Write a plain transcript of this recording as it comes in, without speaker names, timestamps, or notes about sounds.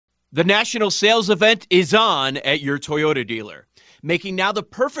The national sales event is on at your Toyota dealer, making now the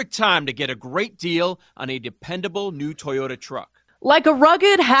perfect time to get a great deal on a dependable new Toyota truck. Like a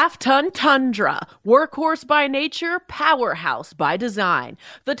rugged half-ton Tundra, workhorse by nature, powerhouse by design.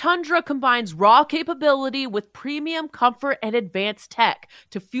 The Tundra combines raw capability with premium comfort and advanced tech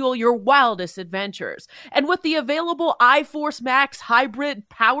to fuel your wildest adventures. And with the available iForce Max hybrid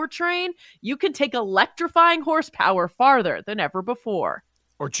powertrain, you can take electrifying horsepower farther than ever before.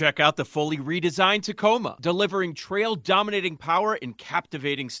 Or check out the fully redesigned Tacoma, delivering trail-dominating power in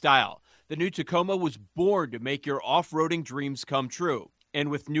captivating style. The new Tacoma was born to make your off-roading dreams come true.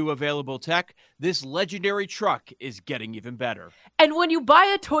 And with new available tech, this legendary truck is getting even better. And when you buy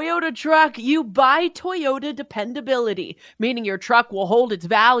a Toyota truck, you buy Toyota dependability, meaning your truck will hold its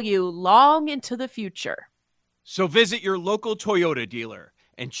value long into the future. So visit your local Toyota dealer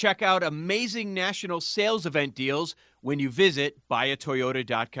and check out amazing national sales event deals when you visit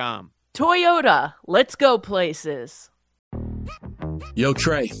buyatoyota.com. Toyota, let's go places. Yo,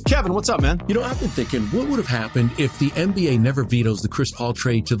 Trey. Kevin, what's up, man? You know, I've been thinking, what would have happened if the NBA never vetoes the Chris Paul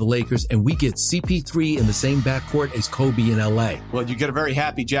trade to the Lakers and we get CP3 in the same backcourt as Kobe in LA? Well, you get a very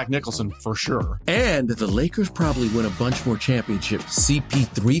happy Jack Nicholson for sure. And the Lakers probably win a bunch more championships.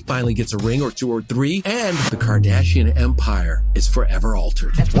 CP3 finally gets a ring or two or three, and the Kardashian empire is forever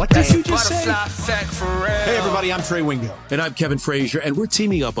altered. What did you just say? Hey, everybody, I'm Trey Wingo. And I'm Kevin Frazier, and we're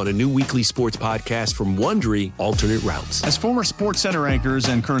teaming up on a new weekly sports podcast from Wondery, Alternate Routes. As former Sports Center anchors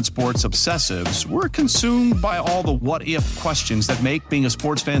and current sports obsessives, we're consumed by all the what-if questions that make being a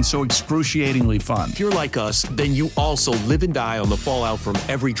sports fan so excruciatingly fun. If you're like us, then you also live and die on the fallout from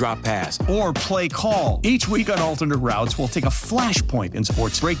every drop pass. Or play call. Each week on Alternate Routes, we'll take a flashpoint in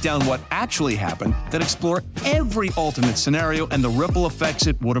sports, break down what actually happened, then explore every alternate scenario and the ripple effects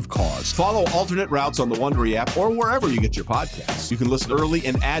it would have caused. Follow Alternate Routes on the Wondery app or wherever you get your podcasts. You can listen early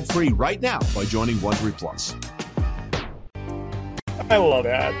and ad-free right now by joining Wondery Plus. I love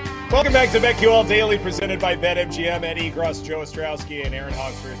that. Welcome back to BetQL Daily, presented by BetMGM. Eddie Gross, Joe Ostrowski, and Aaron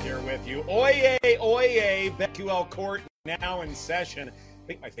Hawksworth here with you. Oyez, oyez, BetQL Court now in session. I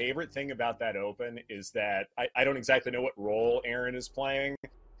think my favorite thing about that open is that I don't exactly know what role Aaron is playing.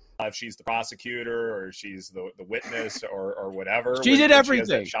 If she's the prosecutor or she's the witness or whatever. She did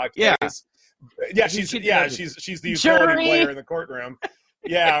everything. Yeah, she's the utility player in the courtroom.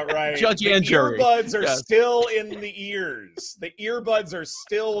 Yeah, right. Judge and jury. The earbuds are still in the ears. The earbuds are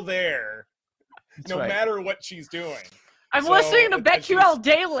still there, no matter what she's doing. I'm listening to BetQL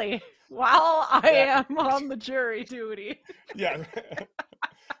Daily while I am on the jury duty. Yeah.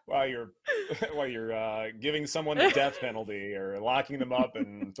 while you're giving someone the death penalty or locking them up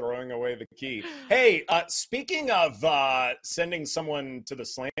and throwing away the key. Hey, speaking of sending someone to the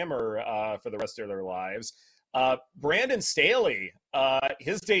slammer for the rest of their lives, Brandon Staley,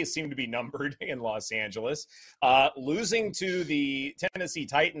 his days seem to be numbered in Los Angeles, losing to the Tennessee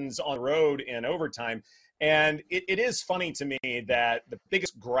Titans on the road in overtime. And it is funny to me that the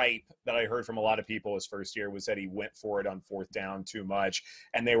biggest gripe that I heard from a lot of people his first year was that he went for it on fourth down too much,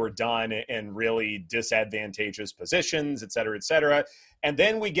 and they were done in really disadvantageous positions, et cetera, et cetera. And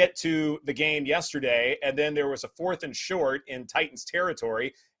then we get to the game yesterday, and then there was a 4th and short in Titans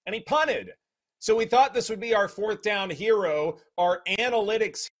territory, and he punted. So we thought this would be our fourth down hero, our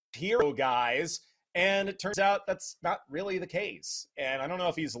analytics hero guys, and it turns out that's not really the case. And I don't know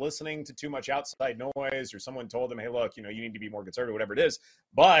if he's listening to too much outside noise or someone told him, hey, look, you need to be more conservative, whatever it is.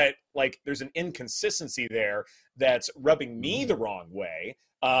 But, there's an inconsistency there that's rubbing me the wrong way.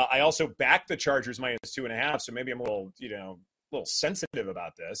 I also backed the Chargers -2.5, so maybe I'm a little sensitive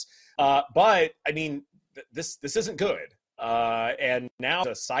about this. But, I mean, this isn't good. And now it's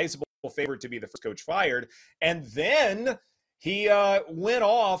a sizable favorite to be the first coach fired. And then he went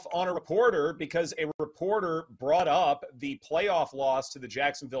off on a reporter because a reporter brought up the playoff loss to the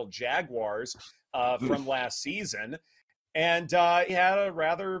Jacksonville Jaguars from last season. And he had a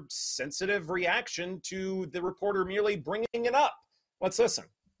rather sensitive reaction to the reporter merely bringing it up. Let's listen.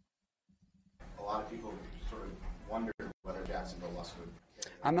 A lot of people sort of wondered whether Jacksonville lost would.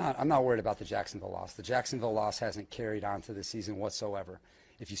 I'm not worried about the Jacksonville loss. The Jacksonville loss hasn't carried on to the season whatsoever.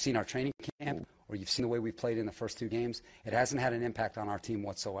 If you've seen our training camp or you've seen the way we played in the first 2 games, it hasn't had an impact on our team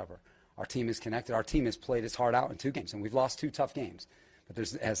whatsoever. Our team is connected. Our team has played its heart out in 2 games, and we've lost 2 tough games. But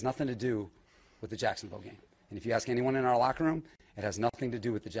it has nothing to do with the Jacksonville game. And if you ask anyone in our locker room, it has nothing to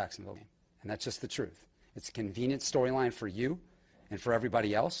do with the Jacksonville game. And that's just the truth. It's a convenient storyline for you and for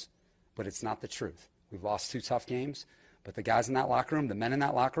everybody else, but it's not the truth. We've lost 2 tough games, but the guys in that locker room, the men in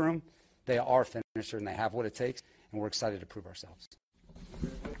that locker room, they are finishers and they have what it takes, and we're excited to prove ourselves.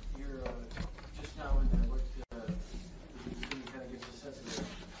 You're just now in there. What kind of gives a sense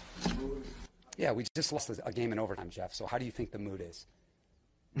of Yeah, we just lost a game in overtime, Jeff. So how do you think the mood is?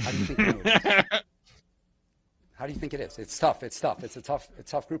 How do you think the mood is? How do you think it is? It's tough. It's tough. It's a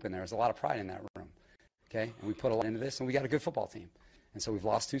tough group in there. There's a lot of pride in that room. Okay? And we put a lot into this, and we got a good football team. And so we've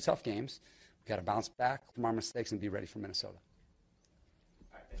lost 2 tough games. We've got to bounce back from our mistakes and be ready for Minnesota.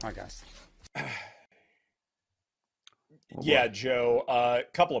 All right, guys. Yeah, Joe, a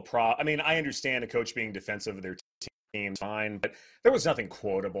couple of I mean, I understand a coach being defensive of their team, fine, but there was nothing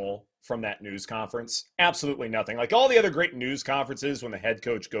quotable from that news conference. Absolutely nothing. Like all the other great news conferences, when the head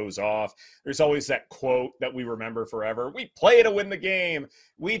coach goes off, there's always that quote that we remember forever. We play to win the game.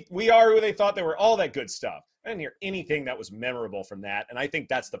 We are who they thought they were, all that good stuff. I didn't hear anything that was memorable from that, and I think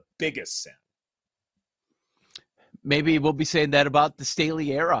that's the biggest sin. Maybe we'll be saying that about the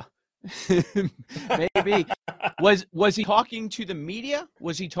Staley era. Maybe. Was he talking to the media?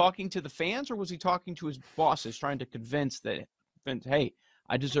 Was he talking to the fans? Or was he talking to his bosses trying to convince that, hey,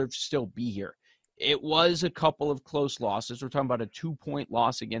 I deserve to still be here? It was a couple of close losses. We're talking about a 2-point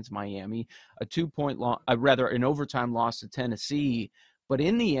loss against Miami, a 2-point loss, rather an overtime loss to Tennessee. But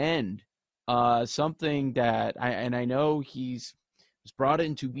in the end, something that I know was brought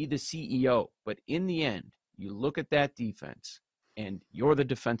in to be the CEO, but in the end, you look at that defense, and you're the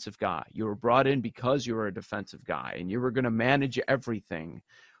defensive guy. You were brought in because you were a defensive guy, and you were going to manage everything.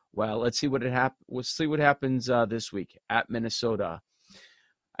 Well, let's see what happens this week at Minnesota.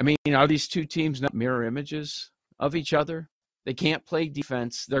 I mean, are these two teams not mirror images of each other? They can't play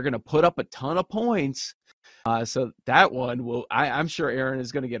defense. They're going to put up a ton of points. So that one I'm sure Aaron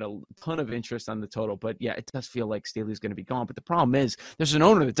is going to get a ton of interest on the total. But yeah, it does feel like Staley's going to be gone. But the problem is there's an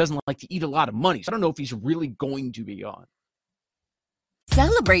owner that doesn't like to eat a lot of money. So I don't know if he's really going to be gone.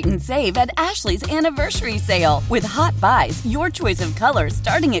 Celebrate and save at Ashley's Anniversary Sale. With Hot Buys, your choice of colors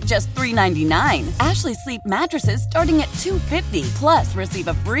starting at just $3.99. Ashley Sleep mattresses starting at $2.50. Plus, receive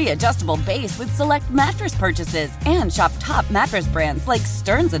a free adjustable base with select mattress purchases. And shop top mattress brands like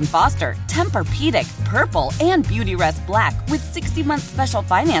Stearns & Foster, Tempur-Pedic, Purple, and Beautyrest Black with 60-month special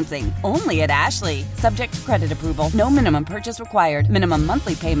financing. Only at Ashley. Subject to credit approval. No minimum purchase required. Minimum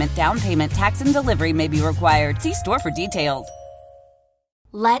monthly payment, down payment, tax, and delivery may be required. See store for details.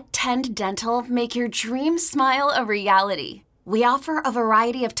 Let Tend Dental make your dream smile a reality. We offer a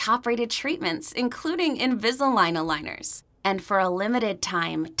variety of top-rated treatments, including Invisalign aligners. And for a limited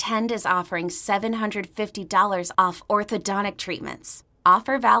time, Tend is offering $750 off orthodontic treatments.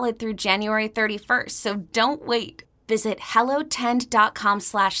 Offer valid through January 31st, so don't wait. Visit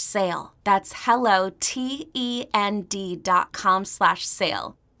hellotend.com/sale. That's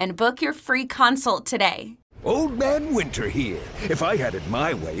hellotend.com/sale. And book your free consult today. Old Man Winter here. If I had it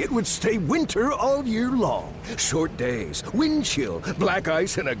my way, it would stay winter all year long. Short days, wind chill, black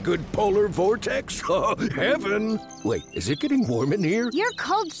ice, and a good polar vortex. Oh, heaven. Wait, is it getting warm in here? Your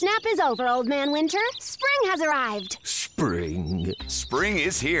cold snap is over, Old Man Winter. Spring has arrived. Spring. Spring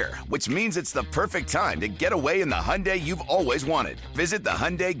is here, which means it's the perfect time to get away in the Hyundai you've always wanted. Visit the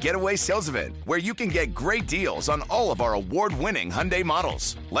Hyundai Getaway Sales Event, where you can get great deals on all of our award-winning Hyundai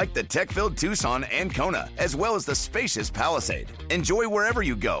models, like the tech-filled Tucson and Kona, as well as the spacious Palisade. Enjoy wherever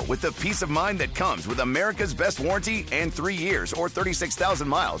you go with the peace of mind that comes with America's best warranty and 3 years or 36,000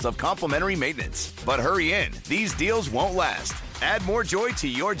 miles of complimentary maintenance. But hurry in, these deals won't last. Add more joy to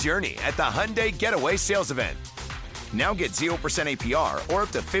your journey at the Hyundai Getaway Sales Event. Now get 0% APR or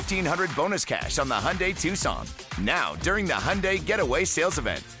up to $1,500 bonus cash on the Hyundai Tucson. Now, during the Hyundai Getaway Sales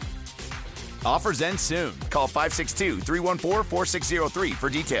Event. Offers end soon. Call 562-314-4603 for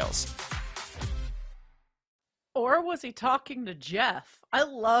details. Or was he talking to Jeff? I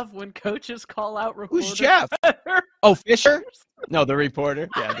love when coaches call out reporters. Who's Jeff? Oh, Fisher? No, the reporter.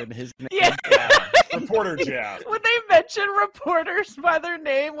 Yeah, then his name. Yeah. Reporter Jeff. When they mention reporters by their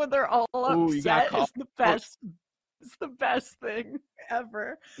name when they're all upset, it's the best. It's the best thing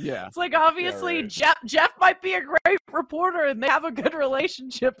ever. Yeah. It's like, obviously, yeah, right. Jeff might be a great reporter and they have a good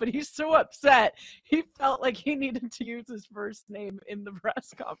relationship, but he's so upset. He felt like he needed to use his first name in the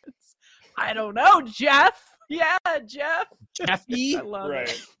press conference. I don't know, Jeff. Yeah, Jeff. Jeffy. I love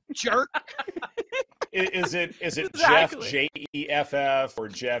it. Jerk. Is it exactly. Jeff Jeff or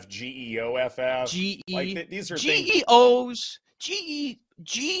Jeff Geoff? Ge. Like these are GEOs.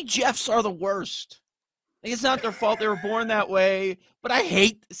 Jeffs are the worst. Like, it's not their fault they were born that way, but I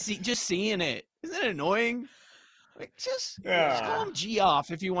hate just seeing it. Isn't it annoying? Like, just call him Geoff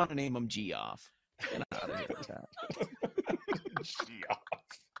if you want to name him Geoff. Get out of here with that.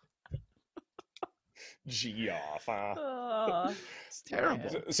 Geoff, huh? It's terrible.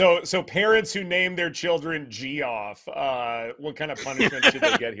 So parents who name their children Geoff, what kind of punishment should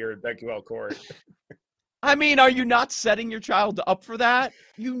they get here at BetQL Court? I mean, are you not setting your child up for that?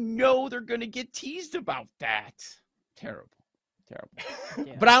 You know they're going to get teased about that. Terrible.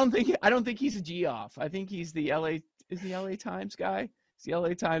 Yeah. But I don't think he's a Geoff. I think he's the LA Times guy. He's the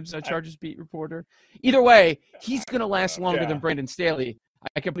LA Times Chargers beat reporter. Either way, he's going to last longer than Brandon Staley.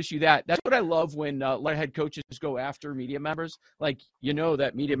 I can push you that. That's what I love when head coaches go after media members. Like,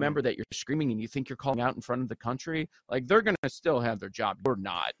 that media member that you're screaming and you think you're calling out in front of the country. Like, they're going to still have their job. You're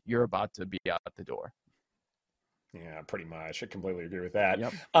not. You're about to be out the door. Yeah, pretty much. I completely agree with that.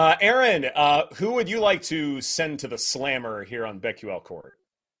 Yep. Aaron, who would you like to send to the slammer here on BetQL Court?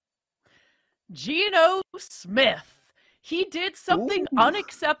 Geno Smith. He did something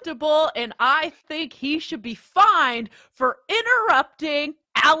unacceptable, and I think he should be fined for interrupting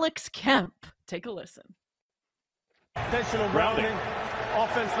Alex Kemp. Take a listen. Intentional grounding,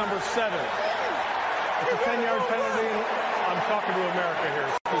 offense number 7. It's a 10-yard penalty. I'm talking to America here.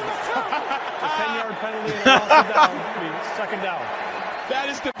 Excuse me. A 10-yard penalty and a loss of down. Second down. That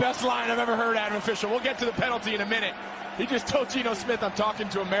is the best line I've ever heard out of an official. We'll get to the penalty in a minute. He just told Geno Smith, I'm talking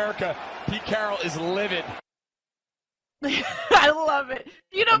to America. Pete Carroll is livid. I love it.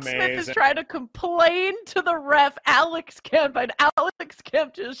 Smith is trying to complain to the ref, Alex Kemp, and Alex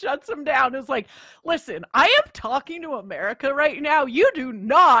Kemp just shuts him down. Is like, listen, I am talking to America right now. You do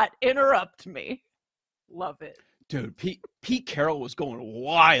not interrupt me. Love it. Dude, Pete Carroll was going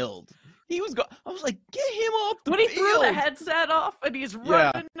wild. I was like, get him off the field. When he threw the headset off and he's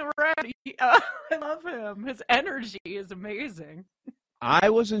running around. I love him. His energy is amazing.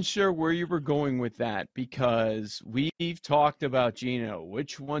 I wasn't sure where you were going with that because we've talked about Geno.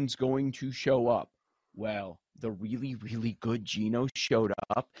 Which one's going to show up? Well, the really, really good Geno showed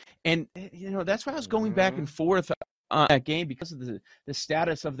up. And, that's why I was going back and forth on that game because of the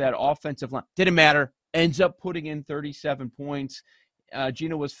status of that offensive line. Didn't matter. Ends up putting in 37 points.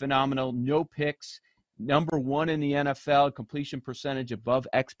 Geno was phenomenal. No picks. Number 1 in the NFL, completion percentage above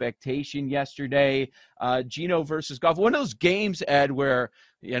expectation yesterday. Geno versus Goff. One of those games, Ed, where,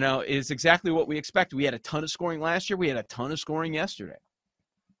 is exactly what we expected. We had a ton of scoring last year. We had a ton of scoring yesterday.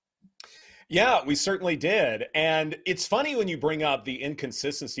 Yeah, we certainly did. And it's funny when you bring up the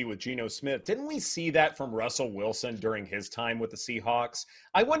inconsistency with Geno Smith. Didn't we see that from Russell Wilson during his time with the Seahawks?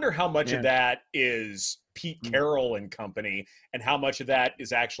 I wonder how much of that is Pete Carroll and company and how much of that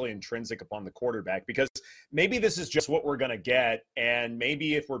is actually intrinsic upon the quarterback, because maybe this is just what we're going to get. And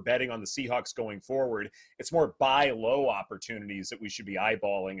maybe if we're betting on the Seahawks going forward, it's more buy low opportunities that we should be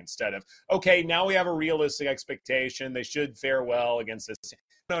eyeballing instead of, okay, now we have a realistic expectation. They should fare well against this.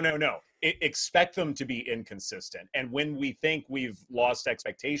 No. Expect them to be inconsistent. And when we think we've lost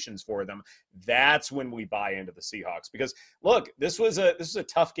expectations for them, that's when we buy into the Seahawks. Because look, this was a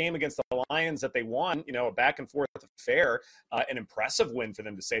tough game against the Lions that they won, a back and forth affair, an impressive win for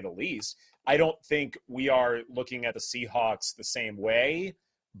them to say the least. I don't think we are looking at the Seahawks the same way,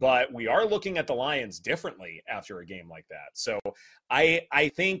 but we are looking at the Lions differently after a game like that. So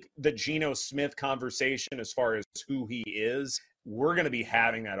I think the Geno Smith conversation, as far as who he is, we're going to be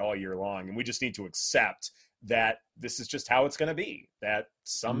having that all year long. And we just need to accept that this is just how it's going to be, that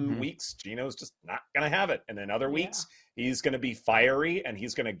some weeks Geno's just not going to have it. And then other weeks he's going to be fiery and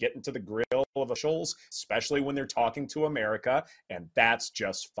he's going to get into the grill of officials, especially when they're talking to America. And that's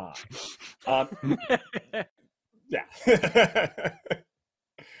just fine. Yeah.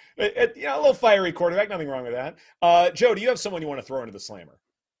 A little fiery quarterback, nothing wrong with that. Joe, do you have someone you want to throw into the slammer?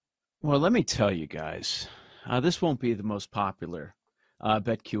 Well, let me tell you guys, this won't be the most popular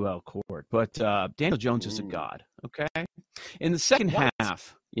BetQL Court, but Daniel Jones is a god, okay? In the second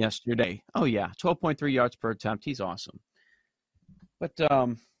half yesterday, 12.3 yards per attempt. He's awesome. But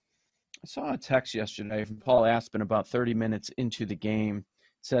I saw a text yesterday from Paul Aspen about 30 minutes into the game. It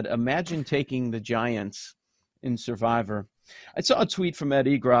said, imagine taking the Giants in Survivor. I saw a tweet from Ed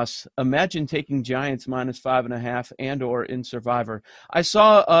Egros. Imagine taking Giants -5.5 and or in Survivor. I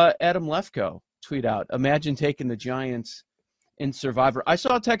saw Adam Lefkoe tweet out, imagine taking the Giants in Survivor. I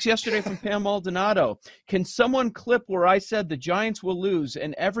saw a text yesterday from Pam Maldonado. Can someone clip where I said the Giants will lose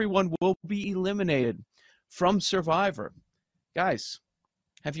and everyone will be eliminated from Survivor? Guys,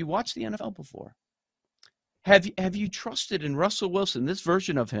 have you watched the NFL before? Have you trusted in Russell Wilson, this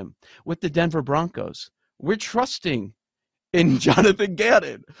version of him, with the Denver Broncos? We're trusting in Jonathan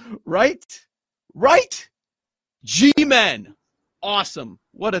Gannon, right? Right? G-Men. Awesome.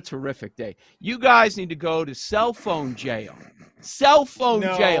 What a terrific day. You guys need to go to cell phone jail. Cell phone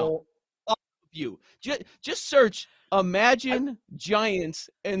jail. All of you. Just search Imagine Giants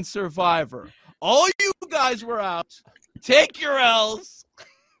and Survivor. All you guys were out. Take your L's.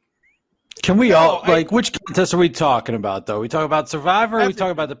 Can we which contest are we talking about, though? We talk about Survivor, or we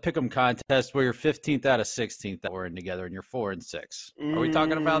talk about the Pick'em contest where you're 15th out of 16th that we're in together and you're 4-6? Are we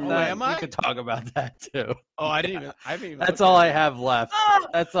talking about that? Am I? We could talk about that, too. Oh, I didn't even. That's all I have left.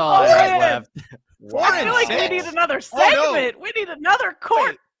 That's all I have left. I feel like we need another segment. We need another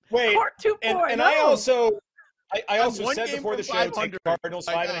court. Wait. Court 2.0. And I also said before the show, take Cardinals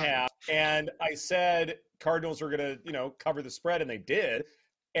 5.5, and I said Cardinals were going to, cover the spread, and they did.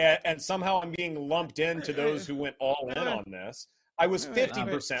 And somehow I'm being lumped into those who went all in on this. I was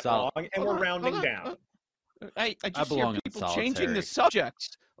 50% wrong, and we're rounding down. I just hear people changing the subjects.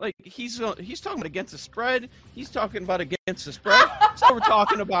 Like he's talking about against the spread. He's talking about against the spread. That's what we're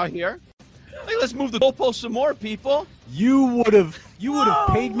talking about here. Like, let's move the goalposts some more, people. You would have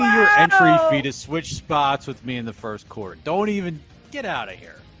paid me your entry fee to switch spots with me in the first quarter. Don't even get out of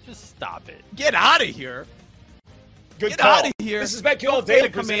here. Just stop it. Get out of here. Good Get call. out of here. This is BetQL Daily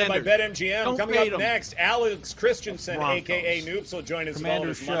presented by BetMGM. Coming up next, Alex Christensen, a.k.a. Noops, will join us with all of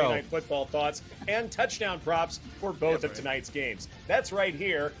his Monday Night Football thoughts and touchdown props for both of tonight's games. That's right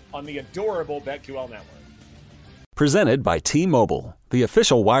here on the adorable BetQL Network. Presented by T-Mobile, the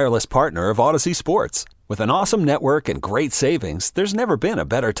official wireless partner of Odyssey Sports. With an awesome network and great savings, there's never been a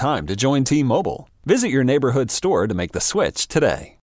better time to join T-Mobile. Visit your neighborhood store to make the switch today.